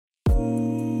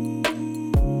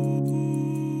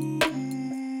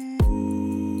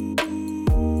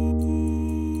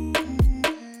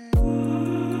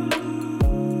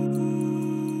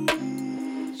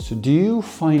do you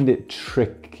find it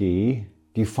tricky?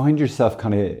 Do you find yourself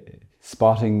kind of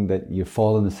spotting that you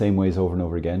fall in the same ways over and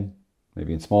over again?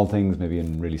 Maybe in small things, maybe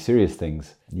in really serious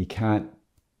things. And you can't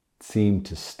seem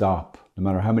to stop. No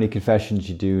matter how many confessions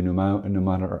you do, no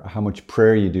matter how much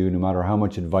prayer you do, no matter how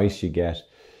much advice you get,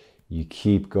 you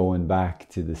keep going back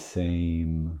to the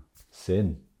same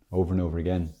sin over and over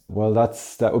again. Well,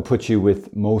 that would put you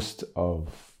with most of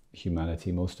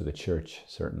humanity, most of the church,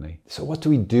 certainly. So what do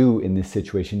we do in this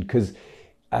situation? Because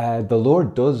the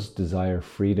Lord does desire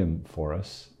freedom for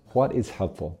us. What is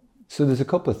helpful? So there's a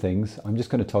couple of things. I'm just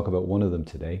going to talk about one of them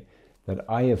today that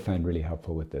I have found really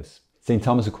helpful with this. St.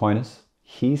 Thomas Aquinas,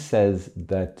 he says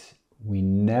that we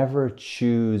never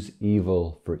choose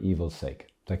evil for evil's sake.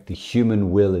 Like the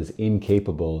human will is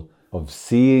incapable of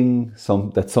seeing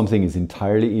that something is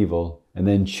entirely evil and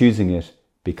then choosing it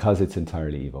because it's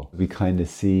entirely evil. We kind of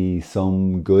see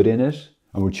some good in it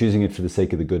and we're choosing it for the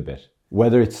sake of the good bit.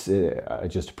 Whether it's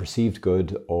just a perceived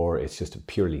good or it's just a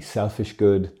purely selfish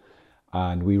good,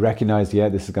 and we recognize,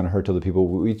 this is going to hurt other people.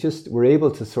 We're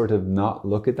able to sort of not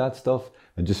look at that stuff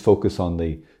and just focus on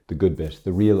the good bit,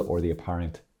 the real or the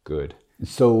apparent good.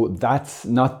 So that's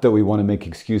not that we want to make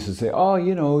excuses, say,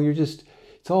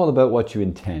 it's all about what you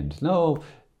intend. No,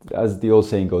 as the old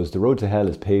saying goes, the road to hell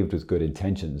is paved with good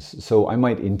intentions. So I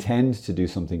might intend to do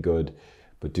something good,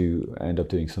 but do end up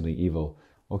doing something evil.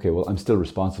 Okay, well, I'm still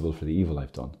responsible for the evil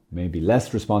I've done. Maybe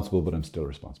less responsible, but I'm still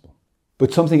responsible.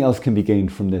 But something else can be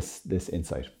gained from this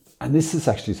insight. And this is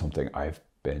actually something I've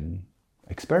been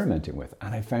experimenting with,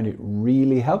 and I found it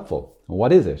really helpful. And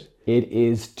what is it? It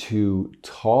is to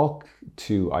talk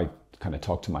to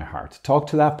my heart. Talk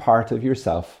to that part of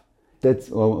yourself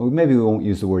maybe we won't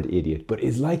use the word idiot, but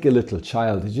is like a little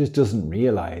child. It just doesn't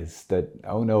realize that,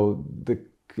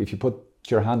 if you put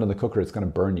your hand on the cooker, it's going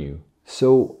to burn you.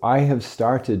 So I have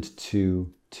started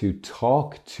to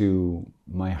talk to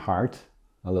my heart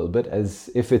a little bit as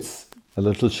if it's a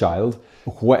little child,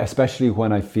 especially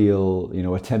when I feel,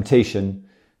 a temptation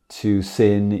to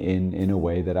sin in a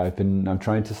way that I'm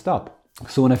trying to stop.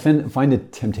 So when I find a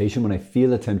temptation, when I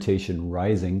feel a temptation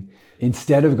rising,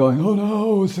 instead of going, oh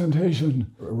no, it's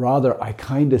temptation, rather I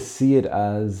kind of see it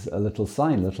as a little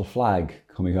sign, a little flag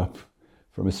coming up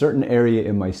from a certain area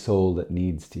in my soul that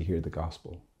needs to hear the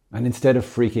gospel. And instead of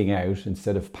freaking out,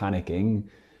 instead of panicking,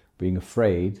 being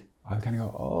afraid, I kind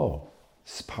of go, oh,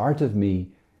 part of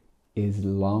me is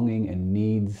longing and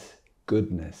needs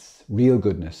goodness, real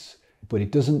goodness, but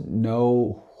it doesn't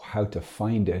know how to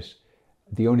find it.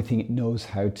 The only thing it knows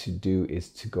how to do is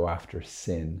to go after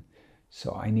sin.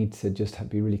 So I need to just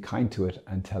be really kind to it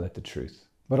and tell it the truth,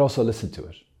 but also listen to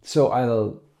it. So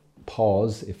I'll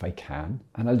pause if I can,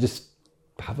 and I'll just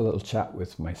have a little chat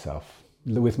with myself,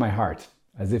 with my heart,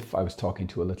 as if I was talking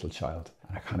to a little child.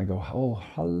 And I kind of go, oh,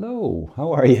 hello,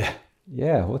 how are you?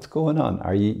 Yeah, what's going on?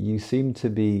 You seem to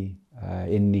be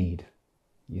in need.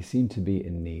 You seem to be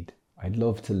in need. I'd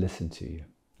love to listen to you.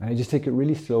 And I just take it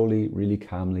really slowly, really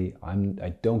calmly.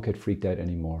 I don't get freaked out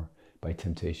anymore by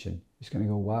temptation. Just kind of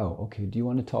go, wow, okay, do you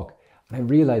want to talk? And I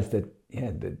realized that,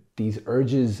 that these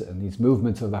urges and these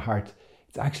movements of the heart,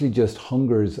 it's actually just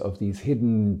hungers of these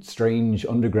hidden, strange,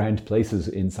 underground places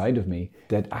inside of me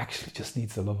that actually just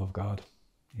needs the love of God.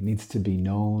 It needs to be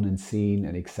known and seen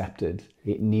and accepted.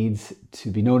 It needs to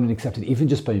be known and accepted even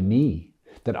just by me.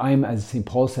 That I'm, as St.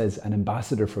 Paul says, an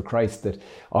ambassador for Christ. That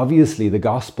obviously the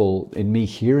gospel, in me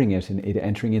hearing it and it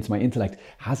entering into my intellect,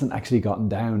 hasn't actually gotten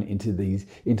down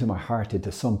into my heart,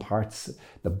 into some parts,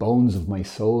 the bones of my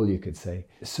soul, you could say.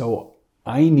 So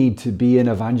I need to be an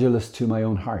evangelist to my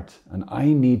own heart, and I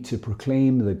need to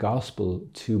proclaim the gospel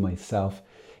to myself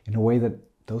in a way that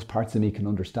those parts of me can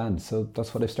understand. So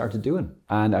that's what I've started doing.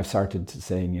 And I've started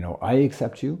saying, I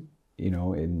accept you,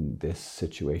 in this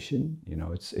situation.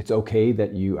 It's okay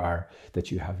that you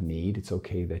have need. It's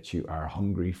okay that you are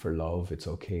hungry for love. It's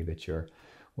okay that you're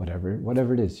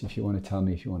whatever it is. If you want to tell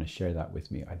me, if you want to share that with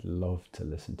me, I'd love to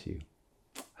listen to you.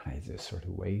 And I just sort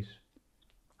of wait.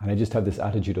 And I just have this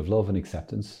attitude of love and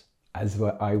acceptance, as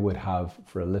what I would have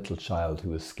for a little child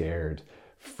who is scared,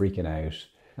 freaking out.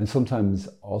 And sometimes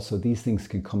also these things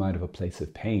can come out of a place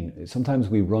of pain. Sometimes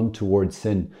we run towards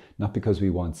sin, not because we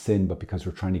want sin, but because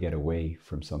we're trying to get away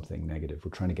from something negative.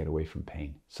 We're trying to get away from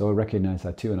pain. So I recognize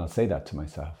that too, and I'll say that to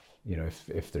myself.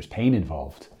 If there's pain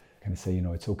involved, I kind of say,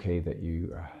 it's okay that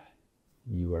you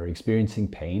are experiencing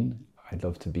pain. I'd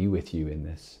love to be with you in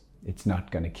this. It's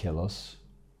not going to kill us.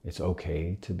 It's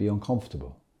okay to be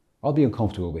uncomfortable. I'll be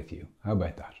uncomfortable with you. How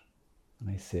about that?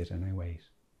 And I sit and I wait.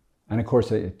 And of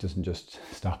course, it doesn't just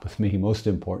stop with me. Most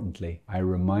importantly, I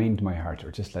remind my heart,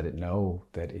 or just let it know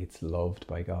that it's loved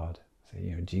by God.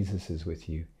 Say, Jesus is with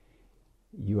you.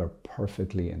 you are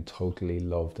perfectly and totally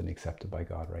loved and accepted by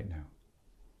God right now.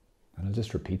 And I'll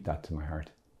just repeat that to my heart.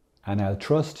 And I'll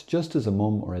trust, just as a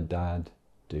mum or a dad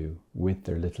do with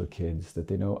their little kids, that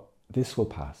they know this will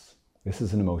pass. This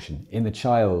is an emotion. In the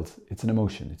child, it's an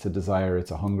emotion. It's a desire,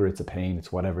 it's a hunger, it's a pain,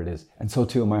 it's whatever it is. And so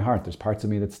too in my heart, there's parts of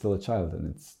me that's still a child,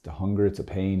 and it's the hunger, it's a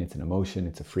pain, it's an emotion,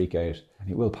 it's a freak out, and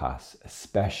it will pass,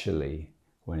 especially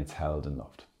when it's held and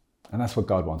loved. And that's what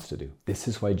God wants to do. This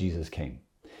is why Jesus came.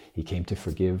 He came to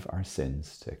forgive our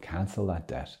sins, to cancel that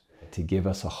debt, to give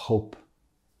us a hope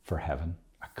for heaven,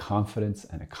 a confidence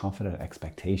and a confident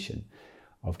expectation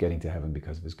of getting to heaven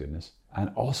because of his goodness. And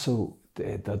also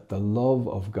that the love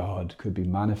of God could be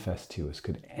manifest to us,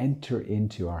 could enter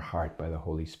into our heart by the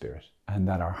Holy Spirit, and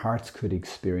that our hearts could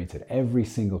experience it. Every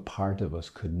single part of us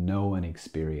could know and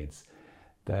experience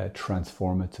the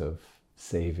transformative,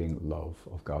 saving love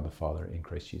of God the Father in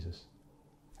Christ Jesus.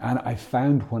 And I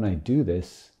found when I do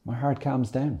this, my heart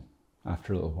calms down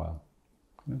after a little while.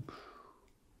 It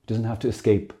doesn't have to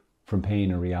escape from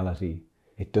pain or reality.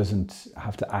 It doesn't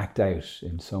have to act out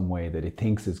in some way that it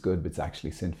thinks is good, but it's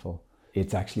actually sinful.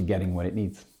 It's actually getting what it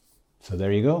needs. So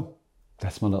there you go.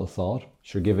 That's my little thought.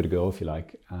 Sure, give it a go if you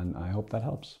like. And I hope that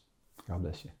helps. God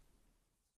bless you.